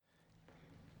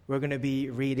We're going to be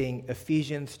reading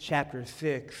Ephesians chapter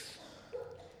 6,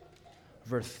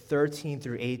 verse 13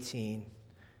 through 18.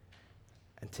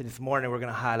 And this morning, we're going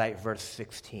to highlight verse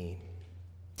 16.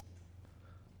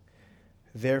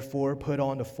 Therefore, put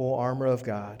on the full armor of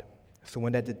God, so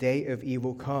when at the day of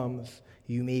evil comes,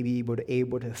 you may be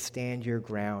able to stand your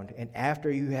ground. And after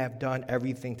you have done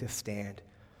everything to stand,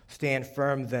 stand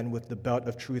firm then with the belt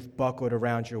of truth buckled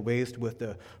around your waist, with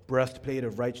the breastplate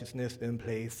of righteousness in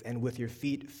place, and with your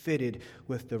feet fitted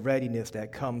with the readiness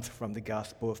that comes from the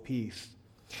gospel of peace.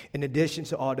 In addition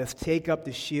to all this, take up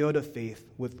the shield of faith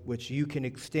with which you can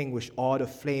extinguish all the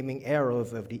flaming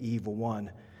arrows of the evil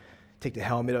one. Take the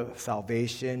helmet of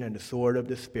salvation and the sword of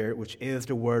the Spirit, which is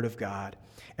the word of God,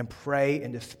 and pray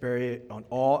in the Spirit on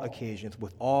all occasions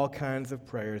with all kinds of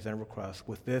prayers and requests.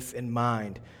 With this in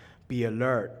mind, be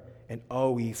alert and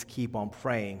always keep on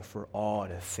praying for all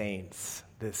the saints.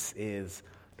 This is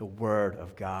the word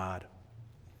of God.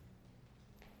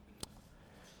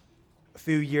 A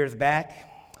few years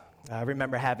back, I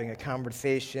remember having a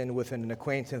conversation with an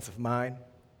acquaintance of mine.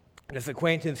 This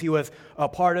acquaintance, he was a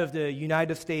part of the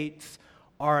United States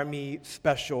Army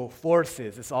Special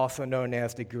Forces. It's also known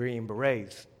as the Green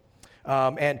Berets.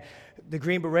 And the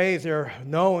Green Berets are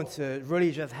known to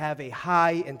really just have a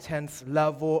high, intense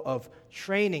level of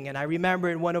training. And I remember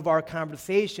in one of our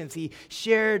conversations, he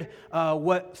shared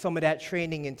what some of that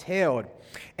training entailed.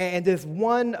 And this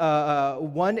one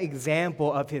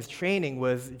example of his training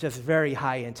was just very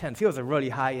high intense. He was a really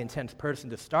high intense person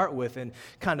to start with, and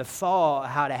kind of saw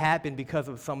how that happened because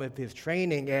of some of his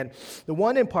training. And the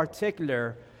one in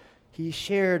particular, he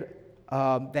shared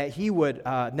that he would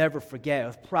never forget, it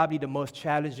was probably the most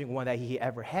challenging one that he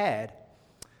ever had,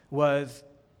 was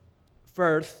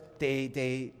first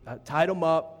they tied him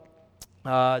up.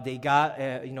 They got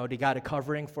a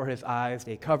covering for his eyes.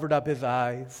 They covered up his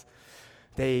eyes.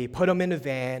 They put him in a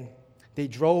van. They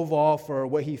drove off for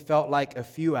what he felt like a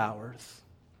few hours.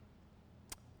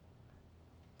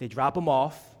 They drop him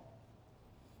off,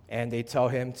 and they tell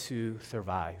him to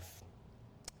survive.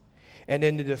 And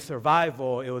in the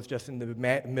survival, it was just in the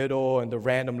middle and the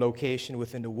random location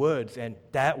within the woods, and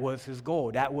that was his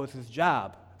goal. That was his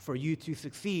job. For you to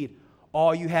succeed,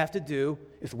 all you have to do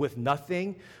is with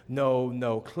nothing,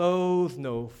 no clothes,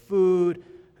 no food,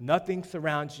 nothing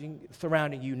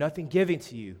surrounding you, nothing given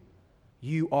to you.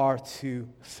 You are to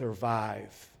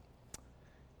survive.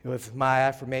 It was my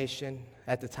affirmation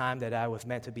at the time that I was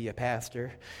meant to be a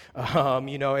pastor. And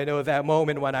it was that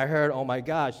moment when I heard, oh my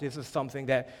gosh, this is something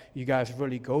that you guys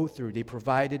really go through. They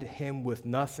provided him with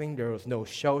nothing. There was no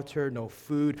shelter, no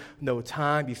food, no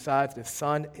time besides the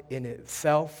sun in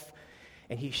itself.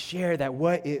 And he shared that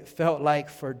what it felt like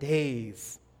for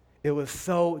days. It was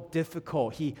so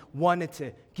difficult. He wanted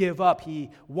to give up. He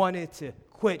wanted to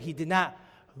quit. He did not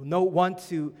want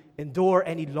to endure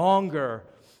any longer.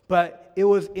 But it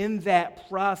was in that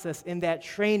process, in that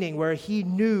training, where he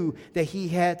knew that he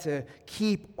had to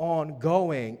keep on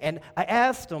going. And I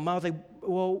asked him, I was like,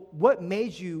 well, what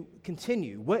made you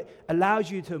continue? What allowed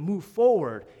you to move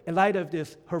forward in light of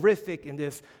this horrific and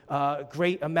this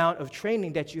great amount of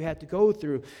training that you had to go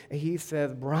through? And he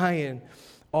says, Brian,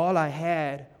 all I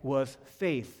had was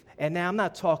faith. And now I'm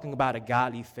not talking about a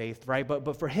godly faith, right?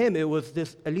 But for him, it was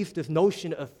at least this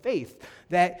notion of faith,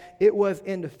 that it was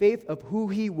in the faith of who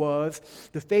he was,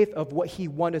 the faith of what he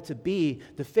wanted to be,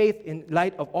 the faith in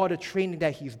light of all the training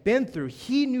that he's been through.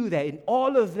 He knew that in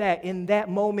all of that, in that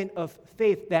moment of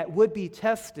faith that would be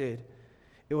tested,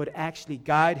 it would actually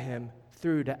guide him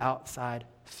through the outside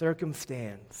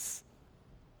circumstance.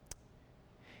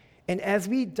 And as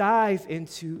we dive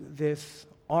into this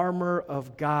armor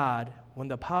of God, when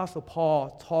the Apostle Paul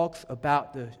talks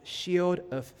about the shield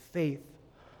of faith,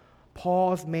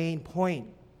 Paul's main point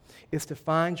is to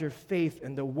find your faith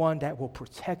in the one that will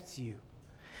protect you,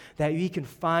 that we can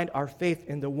find our faith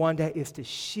in the one that is to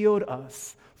shield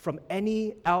us from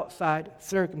any outside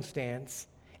circumstance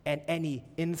and any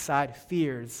inside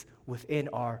fears within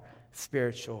our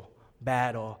spiritual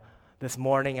battle. This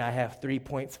morning, I have 3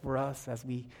 points for us as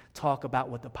we talk about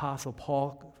what the Apostle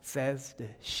Paul says, the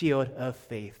shield of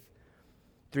faith.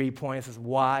 3 points is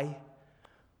why.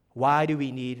 Why do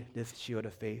we need this shield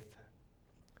of faith?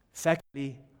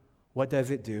 Secondly, what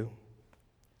does it do?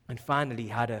 And finally,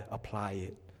 how to apply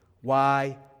it.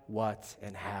 Why, what,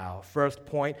 and how. First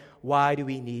point, why do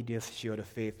we need this shield of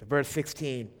faith? Verse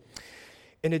 16,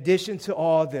 in addition to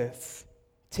all this,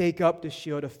 take up the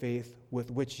shield of faith with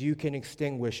which you can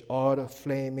extinguish all the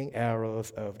flaming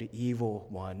arrows of the evil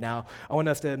one. Now, I want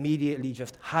us to immediately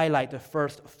just highlight the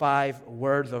first 5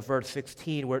 words of verse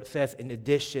 16 where it says, in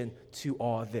addition to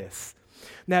all this.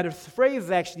 Now, this phrase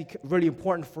is actually really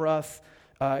important for us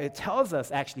it tells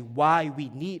us actually why we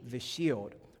need the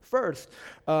shield. First,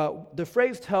 the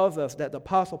phrase tells us that the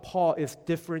Apostle Paul is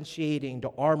differentiating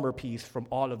the armor piece from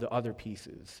all of the other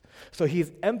pieces. So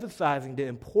he's emphasizing the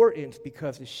importance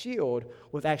because the shield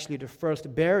was actually the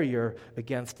first barrier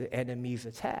against the enemy's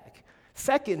attack.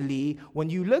 Secondly, when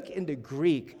you look in the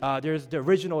Greek, there's the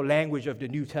original language of the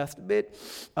New Testament.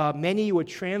 Many would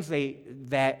translate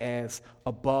that as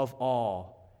above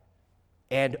all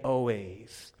and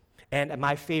always. And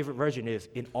my favorite version is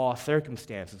in all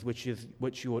circumstances, which is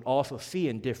what you would also see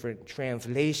in different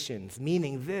translations,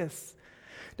 meaning this,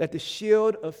 that the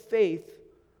shield of faith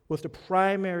was the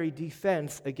primary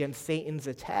defense against Satan's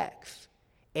attacks,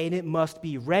 and it must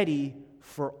be ready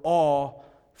for all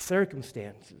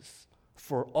circumstances.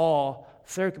 For all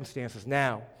circumstances.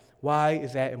 Now, why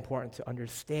is that important to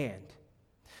understand?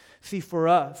 See, for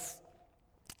us,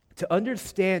 to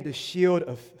understand the shield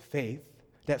of faith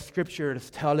that Scripture is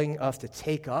telling us to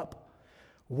take up,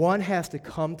 one has to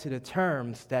come to the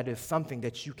terms that is something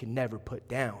that you can never put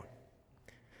down.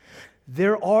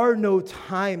 There are no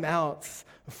timeouts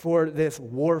for this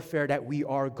warfare that we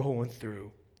are going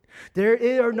through.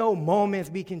 There are no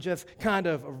moments we can just kind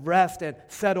of rest and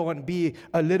settle and be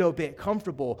a little bit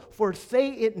comfortable. For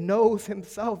Satan knows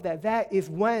himself that is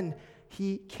when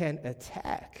he can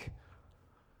attack.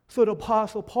 So the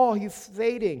Apostle Paul, he's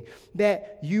stating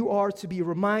that you are to be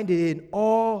reminded in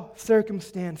all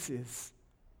circumstances.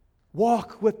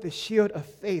 Walk with the shield of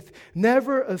faith.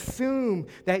 Never assume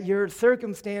that your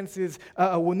circumstances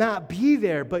will not be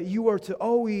there, but you are to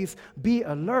always be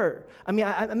alert. I mean,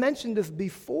 I mentioned this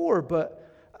before, but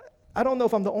I don't know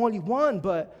if I'm the only one,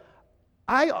 but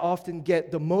I often get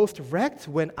the most wrecked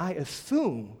when I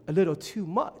assume a little too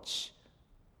much.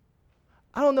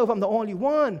 I don't know if I'm the only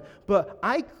one, but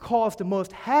I cause the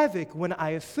most havoc when I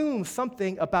assume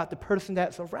something about the person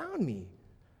that's around me.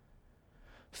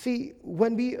 See,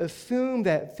 when we assume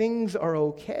that things are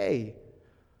okay,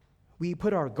 we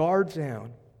put our guards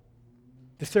down.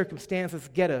 The circumstances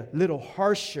get a little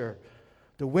harsher.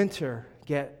 The winter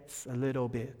gets a little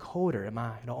bit colder. Am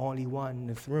I the only one in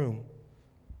this room?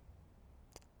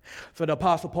 So the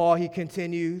Apostle Paul, he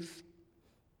continues.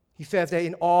 He says that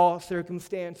in all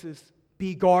circumstances,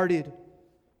 be guarded.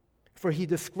 For he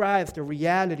describes the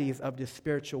realities of this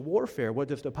spiritual warfare. What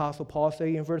does the Apostle Paul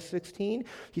say in verse 16?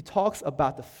 He talks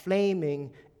about the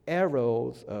flaming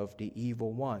arrows of the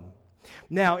evil one.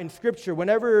 Now, in Scripture,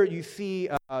 whenever you see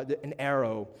an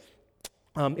arrow,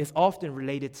 it's often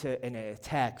related to an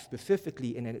attack,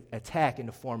 specifically an attack in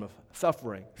the form of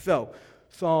suffering. So,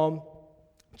 Psalm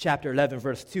chapter 11,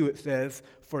 verse 2, it says,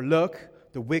 "For look,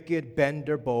 the wicked bend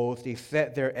their bows, they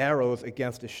set their arrows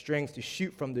against the strings to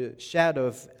shoot from the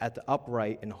shadows at the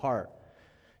upright in heart."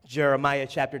 Jeremiah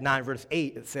chapter 9, verse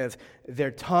 8, it says,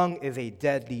 "Their tongue is a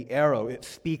deadly arrow. It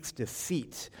speaks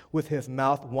deceit. With his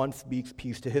mouth one speaks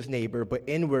peace to his neighbor, but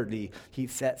inwardly he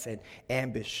sets an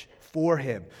ambush for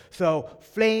him." So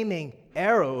flaming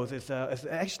arrows is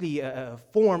actually a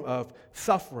form of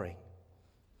suffering.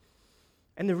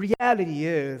 And the reality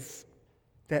is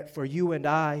that for you and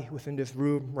I within this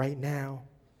room right now,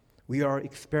 we are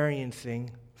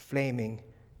experiencing flaming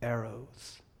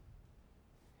arrows.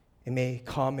 It may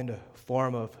come in the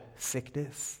form of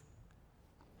sickness.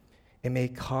 It may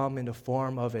come in the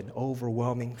form of an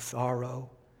overwhelming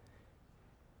sorrow.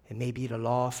 It may be the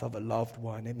loss of a loved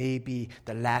one. It may be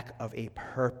the lack of a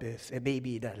purpose. It may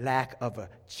be the lack of a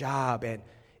job. And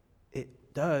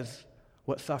it does,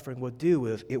 what suffering will do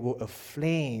is it will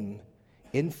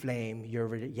inflame your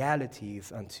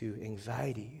realities unto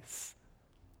anxieties.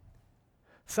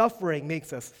 Suffering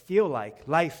makes us feel like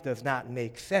life does not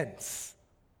make sense.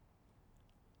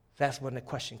 That's when the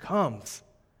question comes,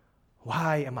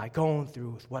 why am I going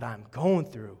through what I'm going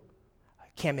through? I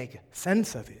can't make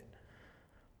sense of it.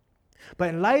 But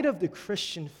in light of the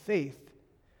Christian faith,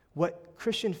 what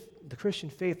the Christian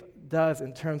faith does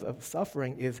in terms of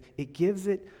suffering is it gives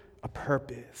it a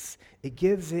purpose. It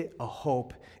gives it a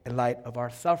hope in light of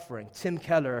our suffering. Tim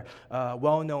Keller, a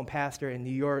well-known pastor in New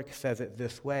York, says it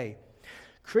this way.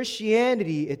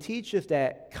 Christianity, it teaches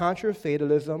that contra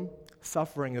fatalism,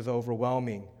 suffering is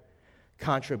overwhelming.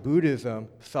 Contra Buddhism,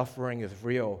 suffering is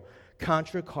real.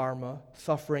 Contra karma,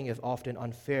 suffering is often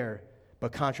unfair.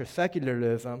 But contra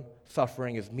secularism,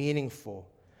 suffering is meaningful.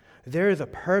 There is a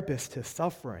purpose to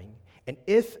suffering. And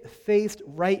if faced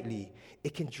rightly,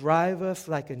 it can drive us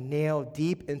like a nail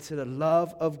deep into the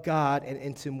love of God and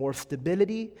into more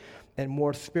stability and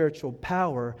more spiritual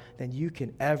power than you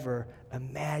can ever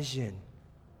imagine.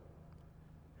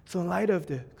 So in light of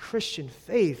the Christian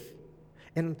faith,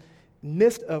 in the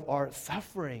midst of our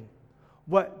suffering,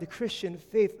 what the Christian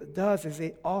faith does is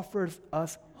it offers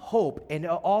us hope, and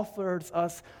it offers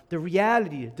us the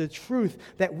reality, the truth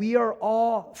that we are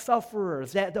all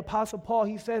sufferers. That the Apostle Paul,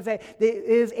 he says that there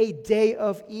is a day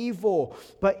of evil,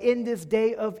 but in this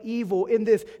day of evil, in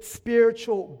this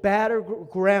spiritual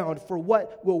battleground for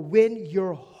what will win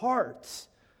your heart,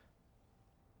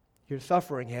 your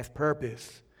suffering has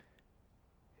purpose.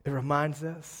 It reminds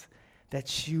us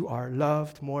that you are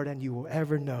loved more than you will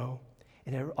ever know.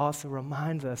 And it also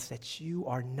reminds us that you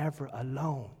are never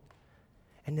alone.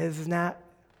 And this is not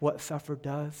what suffer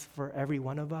does for every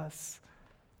one of us.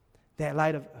 That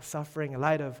light of suffering, a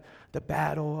light of the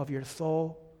battle of your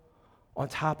soul. On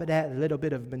top of that, a little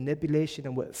bit of manipulation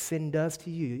and what sin does to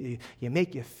you. You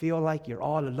make you feel like you're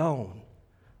all alone.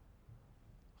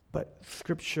 But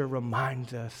Scripture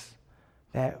reminds us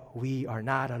that we are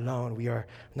not alone. We are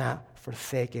not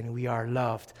forsaken. We are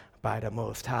loved by the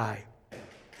Most High.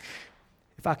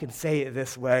 If I can say it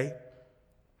this way,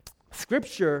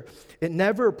 Scripture, it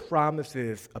never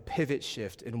promises a pivot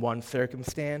shift in one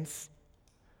circumstance,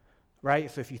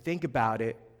 right? So if you think about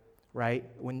it, right,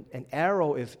 when an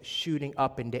arrow is shooting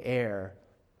up in the air,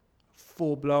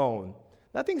 full blown,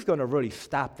 nothing's going to really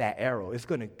stop that arrow. It's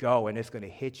going to go and it's going to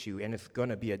hit you, and it's going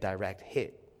to be a direct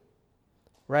hit,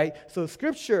 right? So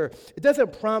Scripture, it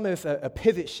doesn't promise a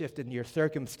pivot shift in your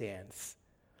circumstance.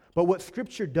 But what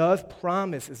Scripture does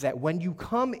promise is that when you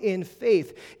come in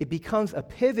faith, it becomes a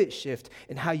pivot shift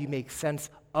in how you make sense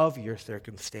of your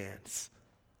circumstance.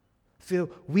 So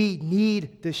we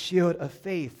need the shield of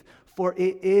faith, for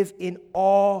it is in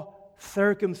all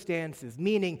circumstances,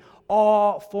 meaning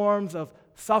all forms of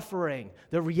suffering,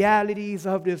 the realities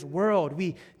of this world.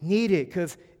 We need it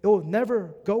because it will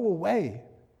never go away.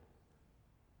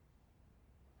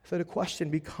 So the question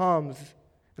becomes,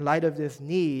 in light of this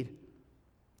need,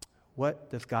 what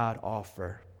does God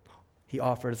offer? He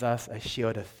offers us a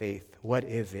shield of faith. What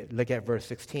is it? Look at verse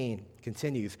 16. It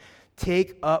continues.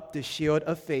 Take up the shield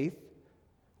of faith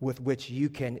with which you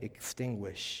can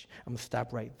extinguish. I'm going to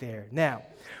stop right there. Now,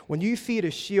 when you see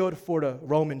the shield for the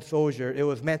Roman soldier, it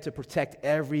was meant to protect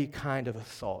every kind of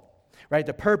assault, right?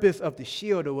 The purpose of the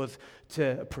shield was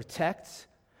to protect,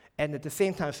 and at the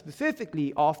same time,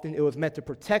 specifically, often it was meant to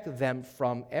protect them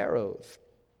from arrows.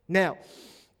 Now,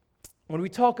 when we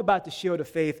talk about the shield of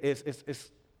faith,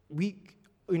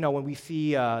 when we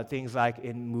see things like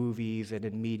in movies and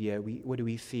in media, what do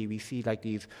we see? We see like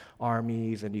these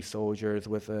armies and these soldiers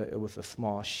with a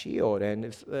small shield, and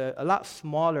it's a lot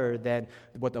smaller than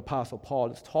what the Apostle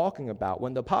Paul is talking about.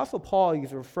 When the Apostle Paul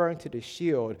is referring to the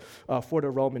shield for the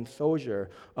Roman soldier,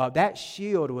 that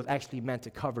shield was actually meant to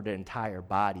cover the entire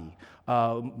body.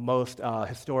 Most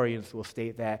historians will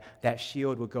state that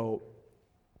shield would go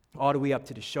all the way up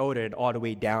to the shoulder and all the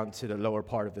way down to the lower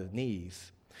part of the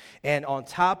knees. And on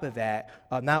top of that,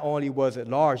 not only was it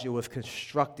large, it was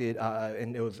constructed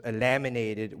and it was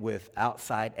laminated with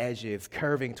outside edges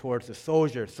curving towards the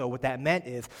soldier. So what that meant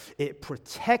is it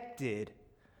protected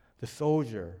the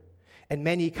soldier. And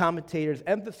many commentators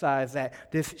emphasize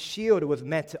that this shield was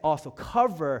meant to also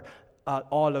cover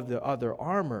all of the other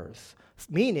armors,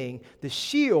 meaning the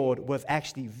shield was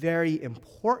actually very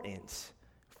important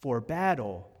for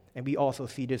battle. And we also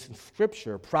see this in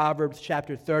Scripture. Proverbs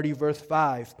chapter 30, verse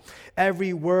 5.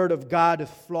 Every word of God is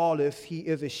flawless. He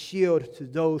is a shield to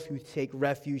those who take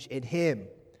refuge in him.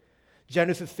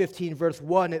 Genesis 15, verse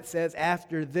 1, it says,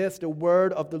 after this, the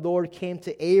word of the Lord came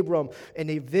to Abram in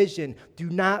a vision. Do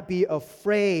not be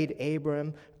afraid,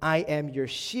 Abram. I am your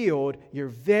shield, your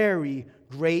very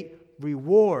great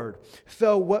reward.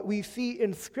 So what we see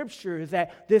in Scripture is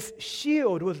that this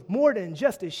shield was more than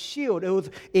just a shield. It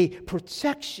was a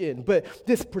protection, but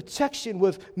this protection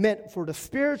was meant for the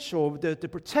spiritual. The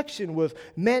protection was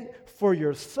meant for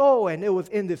your soul, and it was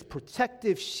in this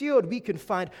protective shield we can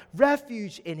find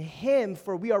refuge in him,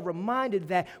 for we are reminded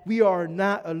that we are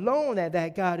not alone, and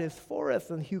that God is for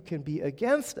us, and who can be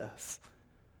against us.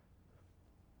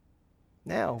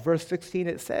 Now, verse 16,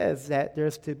 it says that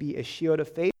there's to be a shield of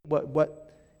faith.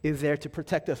 What is there to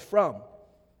protect us from?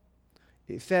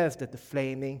 It says that the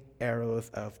flaming arrows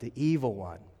of the evil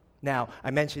one. Now,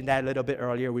 I mentioned that a little bit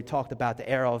earlier. We talked about the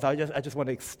arrows. I just want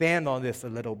to expand on this a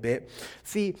little bit.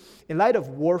 See, in light of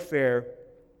warfare,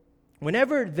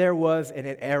 whenever there was an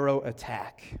arrow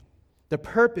attack, the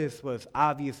purpose was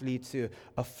obviously to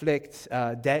afflict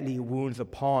deadly wounds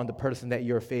upon the person that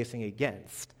you're facing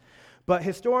against. But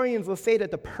historians will say that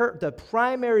the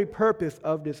primary purpose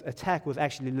of this attack was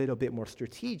actually a little bit more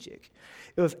strategic.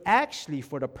 It was actually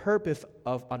for the purpose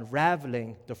of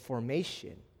unraveling the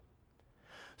formation.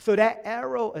 So that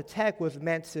arrow attack was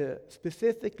meant to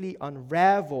specifically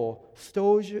unravel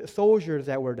soldiers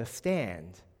that were to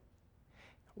stand,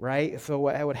 right? So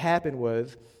what would happen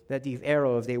was that these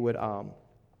arrows, they were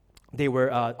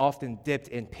often dipped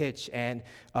in pitch, and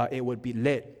it would be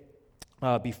lit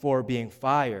before being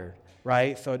fired,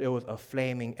 right? So it was a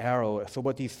flaming arrow. So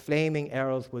what these flaming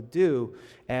arrows would do,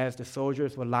 as the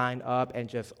soldiers would line up and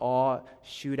just all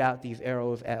shoot out these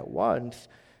arrows at once,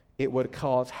 it would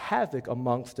cause havoc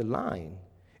amongst the line.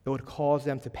 It would cause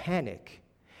them to panic.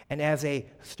 And as they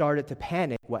started to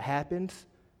panic, what happens,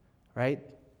 right?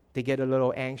 They get a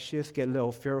little anxious, get a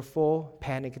little fearful,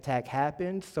 panic attack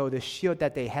happens. So the shield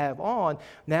that they have on,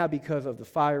 now because of the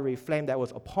fiery flame that was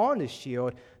upon the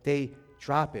shield, they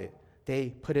drop it. They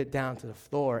put it down to the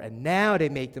floor, and now they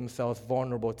make themselves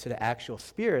vulnerable to the actual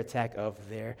spear attack of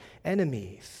their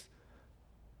enemies.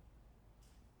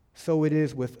 So it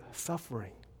is with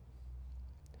suffering.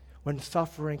 When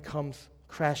suffering comes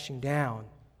crashing down,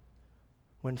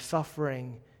 when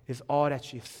suffering is all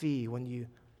that you see, when you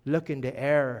look in the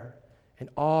air and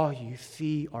all you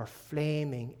see are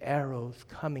flaming arrows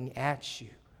coming at you,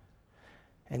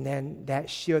 and then that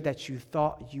shield that you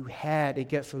thought you had, it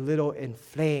gets a little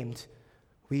inflamed,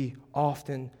 we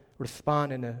often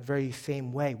respond in the very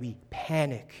same way. We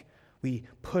panic. We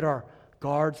put our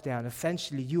guards down.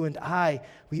 Essentially, you and I,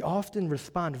 we often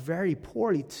respond very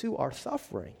poorly to our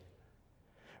suffering.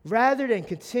 Rather than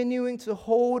continuing to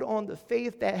hold on the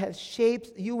faith that has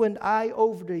shaped you and I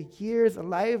over the years, in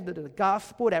light of the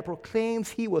gospel that proclaims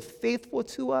He was faithful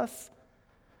to us,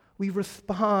 we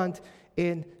respond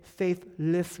in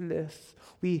faithlessness.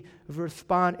 We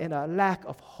respond in a lack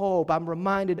of hope. I'm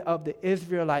reminded of the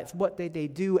Israelites. What did they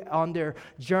do on their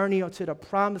journey to the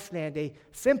promised land? They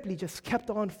simply just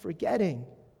kept on forgetting.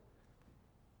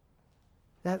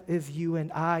 That is you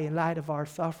and I. In light of our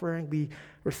suffering, we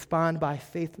respond by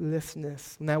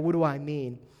faithlessness. Now, what do I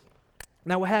mean?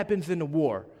 Now, what happens in the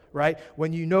war, right?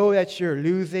 When you know that you're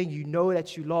losing, you know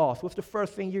that you lost. What's the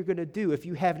first thing you're going to do? If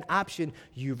you have an option,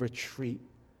 you retreat.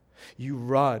 You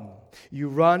run. You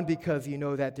run because you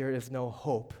know that there is no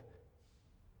hope.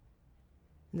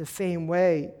 In the same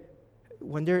way,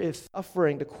 when there is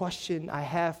suffering, the question I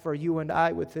have for you and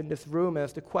I within this room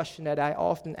is the question that I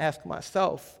often ask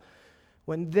myself.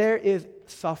 When there is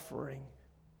suffering,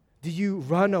 do you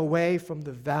run away from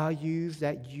the values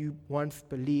that you once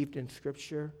believed in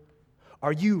Scripture?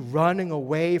 Are you running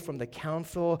away from the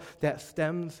counsel that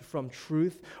stems from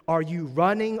truth? Are you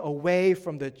running away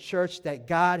from the church that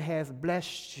God has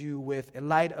blessed you with in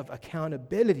light of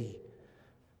accountability?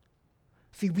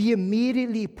 See, we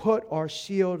immediately put our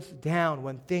shields down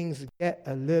when things get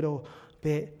a little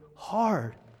bit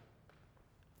hard.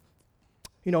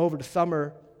 Over the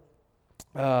summer,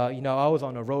 I was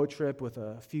on a road trip with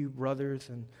a few brothers,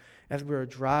 and as we were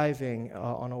driving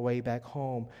on our way back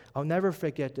home, I'll never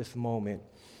forget this moment.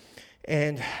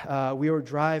 And we were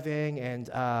driving, and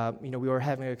we were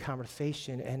having a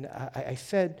conversation, and I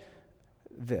said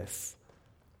this.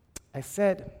 I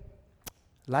said,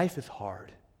 life is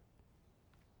hard.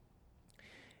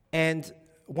 And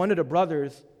one of the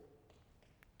brothers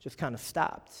just kind of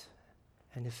stopped,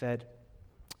 and he said,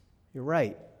 "You're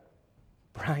right,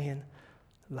 Brian.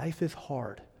 Life is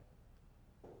hard.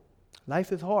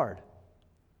 Life is hard."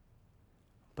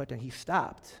 But then he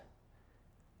stopped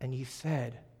and he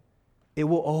said, "It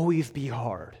will always be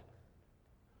hard.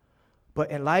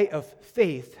 But in light of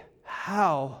faith,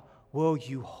 how will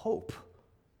you hope?"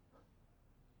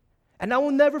 And I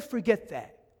will never forget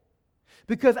that.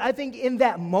 Because I think in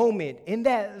that moment, in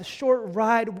that short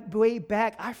ride way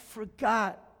back, I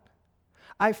forgot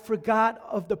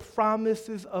of the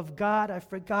promises of God. I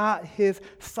forgot His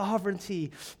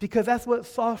sovereignty, because that's what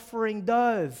suffering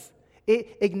does.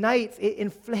 It ignites, it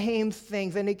inflames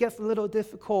things, and it gets a little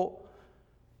difficult.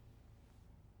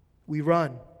 We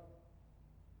run.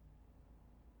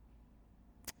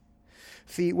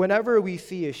 See, whenever we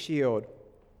see a shield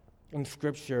in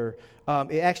Scripture,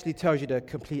 it actually tells you the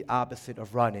complete opposite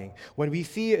of running. When we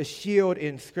see a shield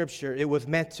in Scripture, it was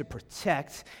meant to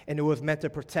protect, and it was meant to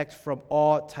protect from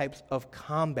all types of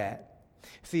combat.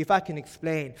 See, if I can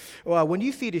explain, when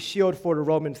you see the shield for the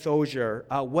Roman soldier,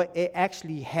 what it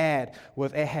actually had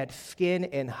was it had skin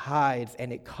and hides,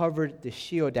 and it covered the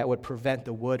shield that would prevent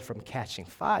the wood from catching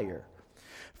fire.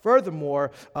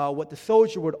 Furthermore, what the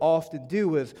soldier would often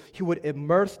do is he would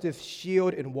immerse this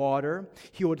shield in water.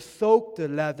 He would soak the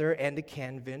leather and the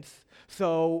canvas.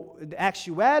 So in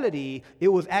actuality, it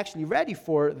was actually ready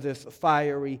for this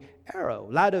fiery arrow.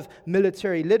 A lot of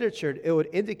military literature, it would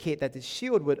indicate that the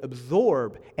shield would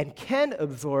absorb and can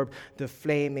absorb the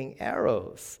flaming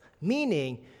arrows.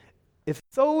 Meaning, if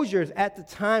soldiers at the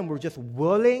time were just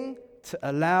willing to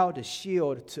allow the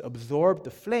shield to absorb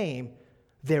the flame,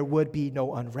 there would be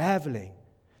no unraveling.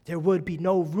 There would be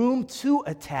no room to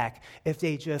attack if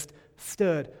they just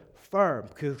stood firm,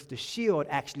 because the shield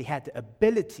actually had the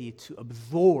ability to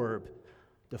absorb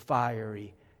the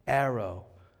fiery arrow.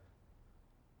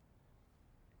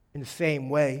 In the same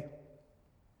way,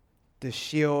 the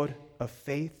shield of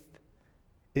faith,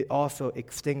 it also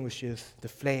extinguishes the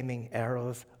flaming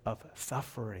arrows of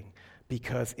suffering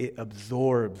because it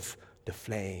absorbs the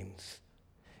flames.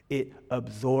 It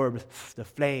absorbs the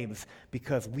flames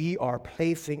because we are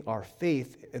placing our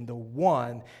faith in the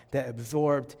one that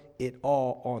absorbed it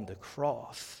all on the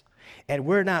cross. And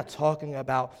we're not talking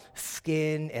about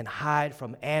skin and hide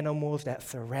from animals that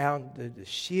surround the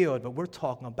shield, but we're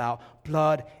talking about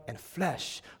blood and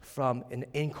flesh from an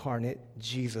incarnate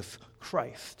Jesus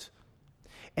Christ.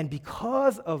 And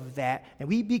because of that,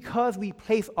 because we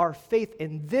place our faith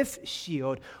in this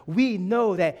shield, we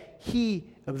know that he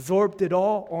absorbed it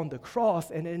all on the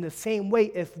cross. And in the same way,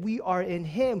 if we are in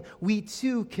him, we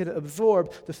too can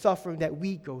absorb the suffering that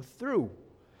we go through.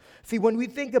 See, when we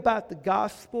think about the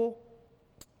gospel,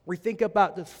 we think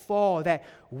about this fall that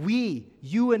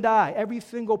you and I, every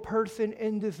single person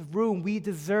in this room, we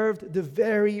deserved the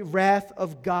very wrath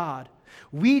of God.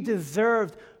 We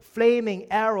deserved flaming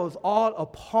arrows all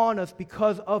upon us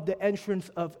because of the entrance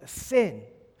of sin.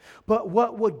 But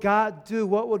what would God do?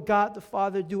 What would God the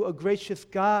Father do? A gracious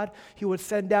God, he would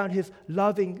send down his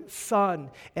loving Son.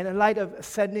 And in light of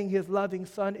sending his loving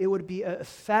Son, it would be a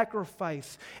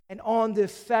sacrifice. And on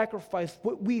this sacrifice,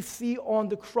 what we see on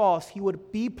the cross, he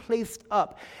would be placed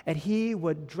up and he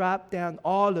would drop down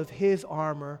all of his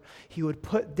armor. He would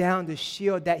put down the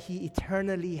shield that he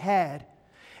eternally had.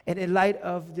 And in light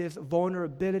of this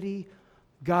vulnerability,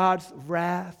 God's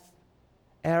wrath,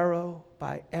 arrow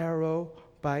by arrow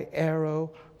by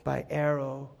arrow by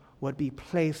arrow, would be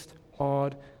placed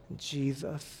on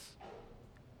Jesus.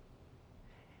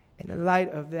 And in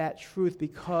light of that truth,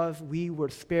 because we were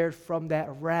spared from that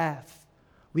wrath,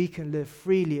 we can live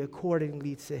freely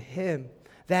accordingly to him.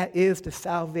 That is the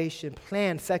salvation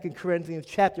plan. 2 Corinthians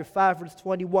chapter 5, verse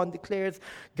 21 declares,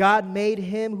 God made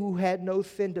him who had no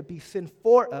sin to be sin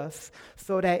for us,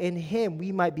 so that in him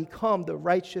we might become the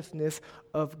righteousness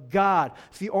of God.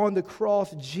 See, on the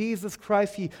cross, Jesus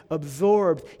Christ, he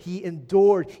absorbed, he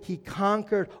endured, he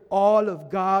conquered all of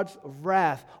God's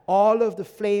wrath, all of the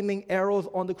flaming arrows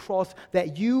on the cross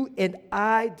that you and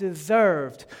I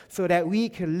deserved, so that we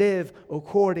can live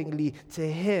accordingly to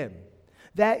him.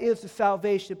 That is the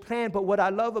salvation plan. But what I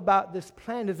love about this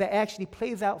plan is that it actually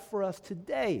plays out for us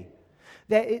today.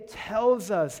 That it tells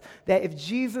us that if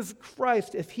Jesus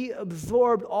Christ, if he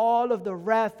absorbed all of the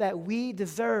wrath that we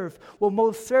deserve, well,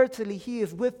 most certainly he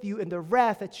is with you in the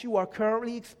wrath that you are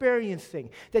currently experiencing.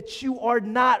 That you are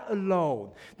not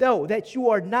alone. No, that you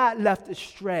are not left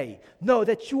astray. No,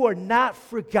 that you are not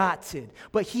forgotten.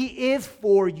 But he is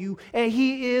for you and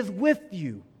he is with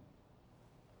you.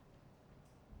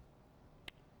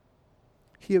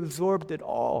 He absorbed it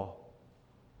all.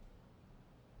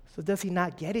 So does he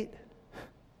not get it?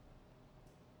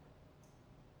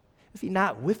 Is he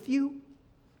not with you?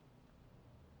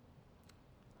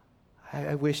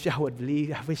 I wish you would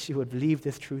believe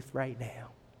this truth right now.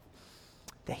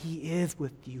 That he is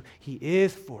with you. He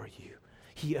is for you.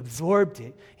 He absorbed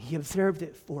it. He observed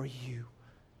it for you.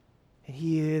 And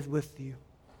he is with you.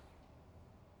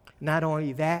 Not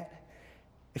only that,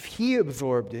 if he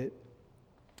absorbed it,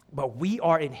 but we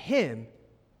are in him,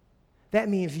 that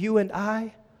means you and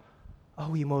I,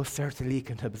 we most certainly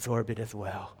can absorb it as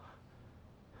well.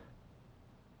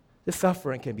 The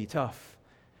suffering can be tough,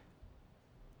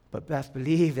 but best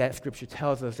believe that Scripture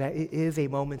tells us that it is a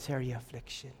momentary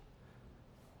affliction.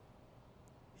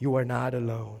 You are not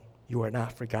alone. You are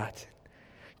not forgotten.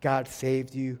 God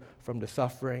saved you from the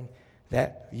suffering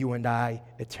that you and I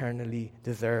eternally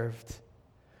deserved.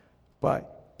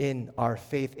 But in our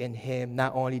faith in him,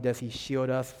 not only does he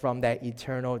shield us from that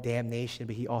eternal damnation,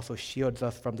 but he also shields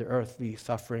us from the earthly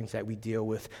sufferings that we deal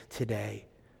with today.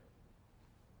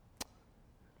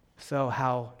 So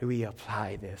how do we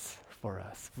apply this for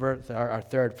us? Our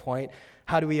third point,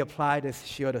 how do we apply this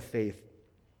shield of faith?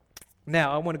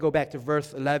 Now, I want to go back to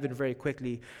verse 11 very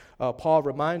quickly. Paul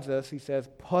reminds us, he says,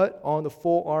 put on the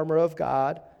full armor of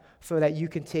God so that you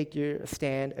can take your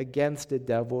stand against the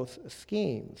devil's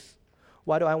schemes.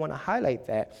 Why do I want to highlight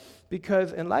that?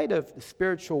 Because in light of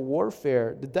spiritual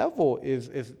warfare, the devil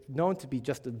is known to be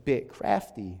just a bit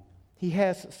crafty. He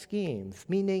has schemes,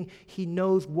 meaning he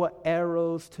knows what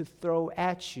arrows to throw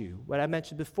at you. What I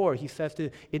mentioned before, he says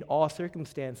to in all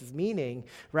circumstances, meaning,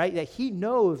 right, that he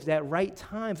knows that right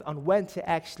times on when to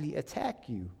actually attack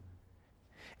you.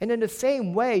 And in the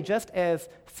same way, just as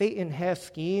Satan has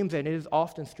schemes and it is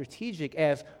often strategic,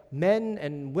 as men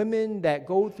and women that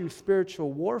go through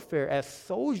spiritual warfare as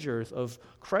soldiers of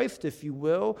Christ, if you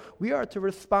will, we are to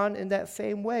respond in that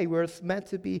same way. We're meant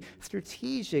to be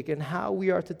strategic in how we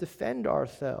are to defend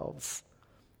ourselves.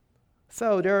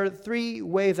 So there are three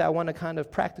ways I want to kind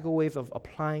of practical ways of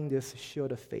applying this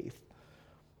shield of faith.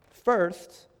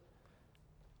 First,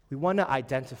 we want to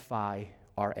identify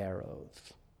our arrows.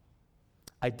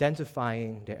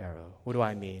 Identifying the arrow. What do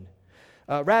I mean?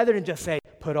 Rather than just say,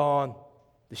 put on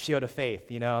the shield of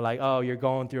faith, like, oh, you're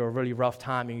going through a really rough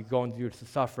time and you're going through some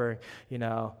suffering,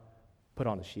 put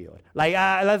on the shield. Like,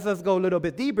 let's go a little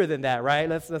bit deeper than that, right?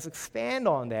 Let's expand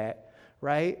on that,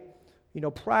 right?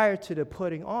 Prior to the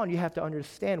putting on, you have to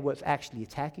understand what's actually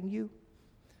attacking you.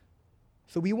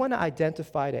 So we want to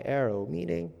identify the arrow,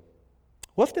 meaning,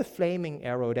 what's the flaming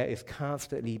arrow that is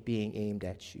constantly being aimed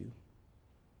at you?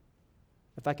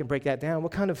 If I can break that down,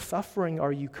 what kind of suffering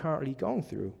are you currently going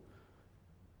through?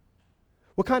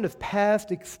 What kind of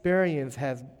past experience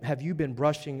have you been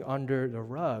brushing under the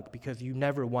rug because you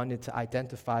never wanted to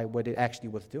identify what it actually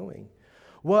was doing?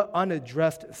 What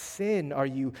unaddressed sin are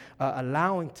you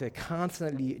allowing to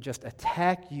constantly just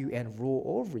attack you and rule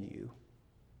over you?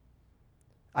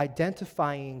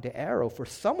 Identifying the arrow. For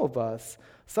some of us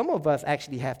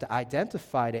actually have to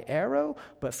identify the arrow,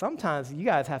 but sometimes you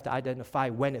guys have to identify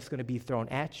when it's going to be thrown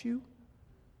at you,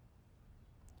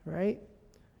 right?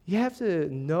 You have to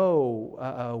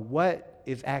know what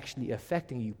is actually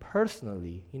affecting you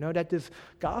personally. That this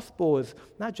gospel is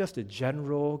not just a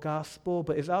general gospel,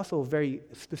 but it's also a very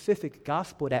specific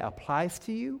gospel that applies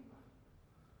to you.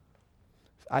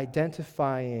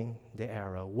 Identifying the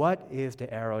arrow. What is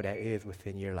the arrow that is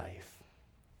within your life?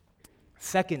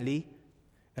 Secondly,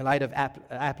 in light of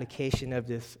application of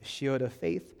this shield of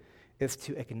faith, is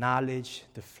to acknowledge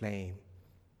the flame.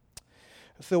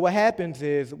 So what happens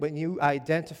is when you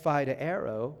identify the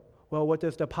arrow, well, what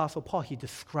does the Apostle Paul? He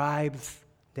describes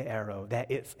the arrow,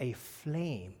 that it's a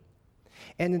flame.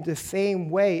 And in the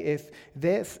same way, if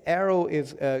this arrow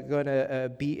is going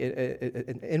to be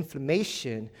an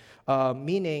inflammation,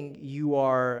 meaning you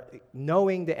are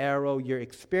knowing the arrow, you're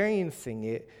experiencing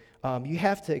it, you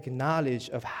have to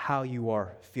acknowledge of how you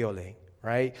are feeling,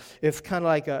 right? It's kind of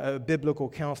like a biblical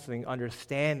counseling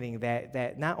understanding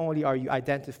that not only are you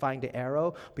identifying the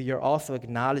arrow, but you're also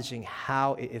acknowledging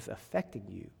how it is affecting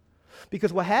you.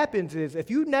 Because what happens is if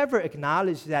you never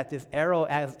acknowledge that this arrow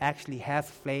actually has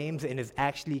flames and is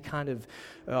actually kind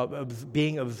of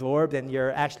being absorbed and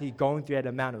you're actually going through that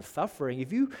amount of suffering,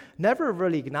 if you never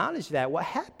really acknowledge that, what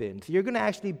happens? You're going to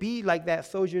actually be like that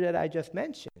soldier that I just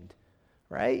mentioned,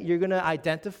 right? You're going to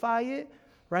identify it,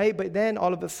 right? But then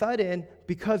all of a sudden,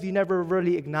 because you never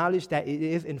really acknowledge that it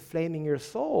is inflaming your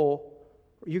soul,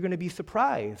 you're going to be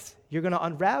surprised. You're going to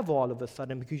unravel all of a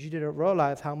sudden because you didn't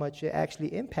realize how much it actually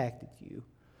impacted you.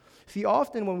 See,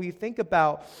 often when we think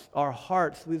about our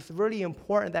hearts, it's really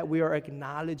important that we are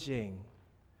acknowledging,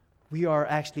 we are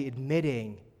actually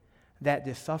admitting that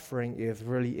this suffering is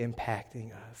really impacting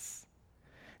us.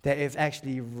 That it's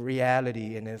actually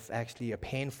reality and it's actually a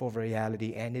painful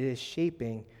reality and it is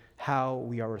shaping how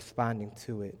we are responding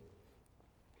to it.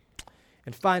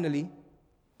 And finally,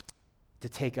 to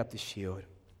take up the shield.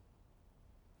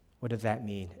 What does that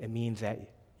mean? It means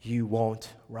that you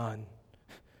won't run.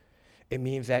 It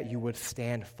means that you would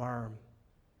stand firm.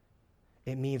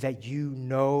 It means that you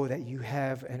know that you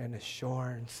have an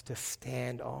assurance to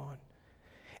stand on.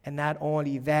 And not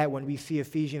only that, when we see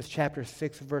Ephesians chapter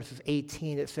 6, verses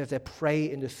 18, it says that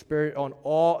pray in the Spirit on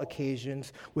all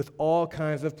occasions with all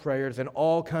kinds of prayers and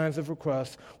all kinds of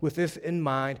requests. With this in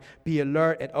mind, be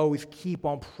alert and always keep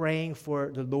on praying for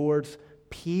the Lord's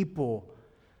people.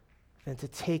 And to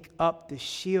take up the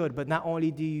shield. But not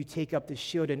only do you take up the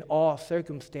shield in all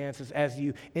circumstances as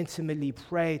you intimately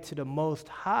pray to the Most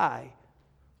High,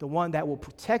 the one that will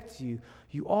protect you,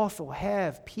 you also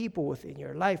have people within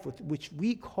your life, which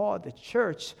we call the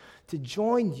church, to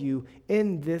join you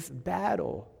in this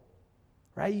battle.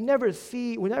 Right?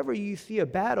 Whenever you see a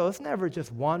battle, it's never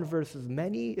just one versus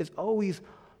many. It's always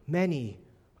many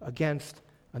against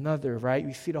another, right?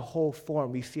 We see the whole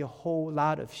form. We see a whole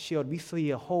lot of shield. We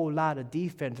see a whole lot of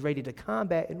defense ready to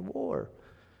combat in war.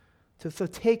 So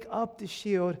take up the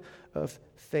shield of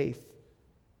faith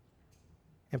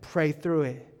and pray through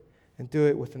it and do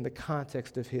it within the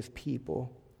context of his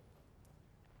people.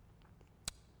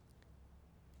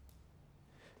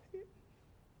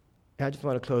 And I just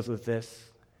want to close with this,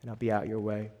 and I'll be out your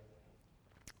way.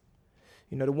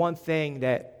 You know, the one thing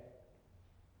that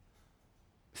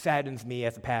saddens me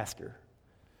as a pastor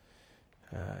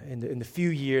in the few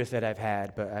years that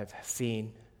I've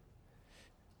seen,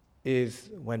 is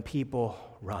when people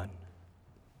run.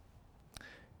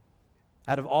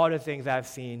 Out of all the things I've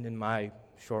seen in my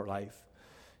short life,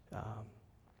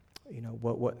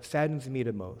 what saddens me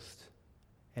the most,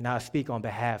 and I speak on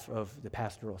behalf of the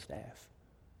pastoral staff,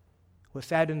 what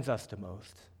saddens us the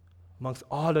most, amongst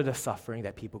all of the suffering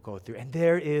that people go through, and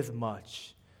there is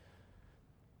much,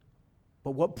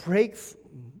 but what breaks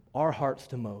our hearts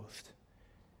the most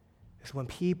is when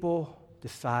people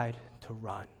decide to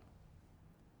run.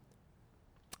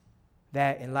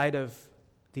 That in light of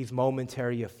these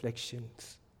momentary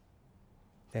afflictions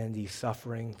and these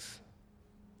sufferings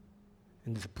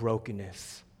and this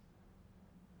brokenness,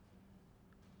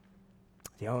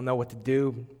 they don't know what to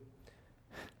do.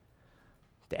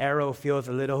 The arrow feels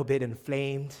a little bit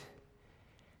inflamed,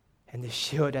 and the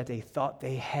shield that they thought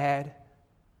they had,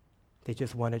 they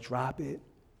just want to drop it.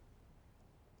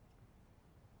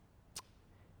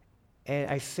 And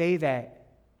I say that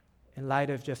in light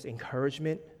of just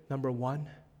encouragement, number one.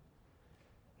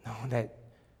 Know that,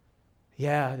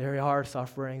 yeah, there are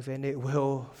sufferings, and it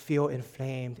will feel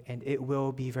inflamed, and it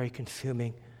will be very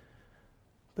consuming.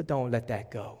 But don't let that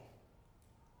go.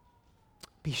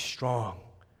 Be strong.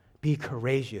 Be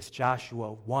courageous.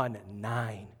 Joshua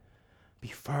 1:9. Be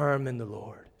firm in the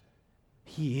Lord.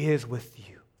 He is with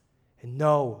you. And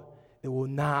no, it will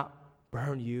not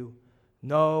burn you.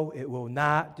 No, it will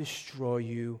not destroy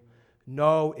you.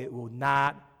 No, it will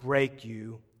not break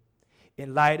you.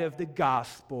 In light of the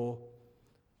gospel,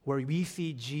 where we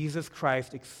see Jesus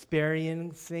Christ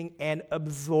experiencing and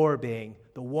absorbing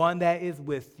the one that is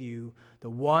with you, the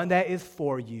one that is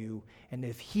for you, and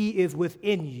if he is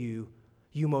within you,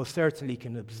 you most certainly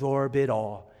can absorb it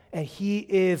all. And he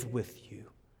is with you.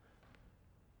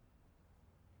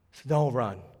 So don't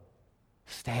run.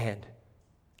 Stand.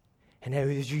 And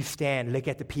as you stand, look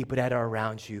at the people that are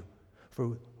around you.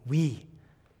 For we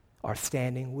are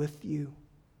standing with you.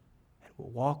 And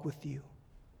we'll walk with you.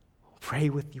 We'll pray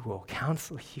with you. We'll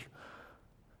counsel you.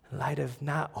 In light of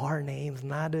not our names,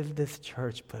 not of this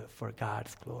church, but for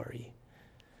God's glory.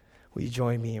 Will you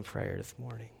join me in prayer this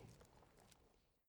morning?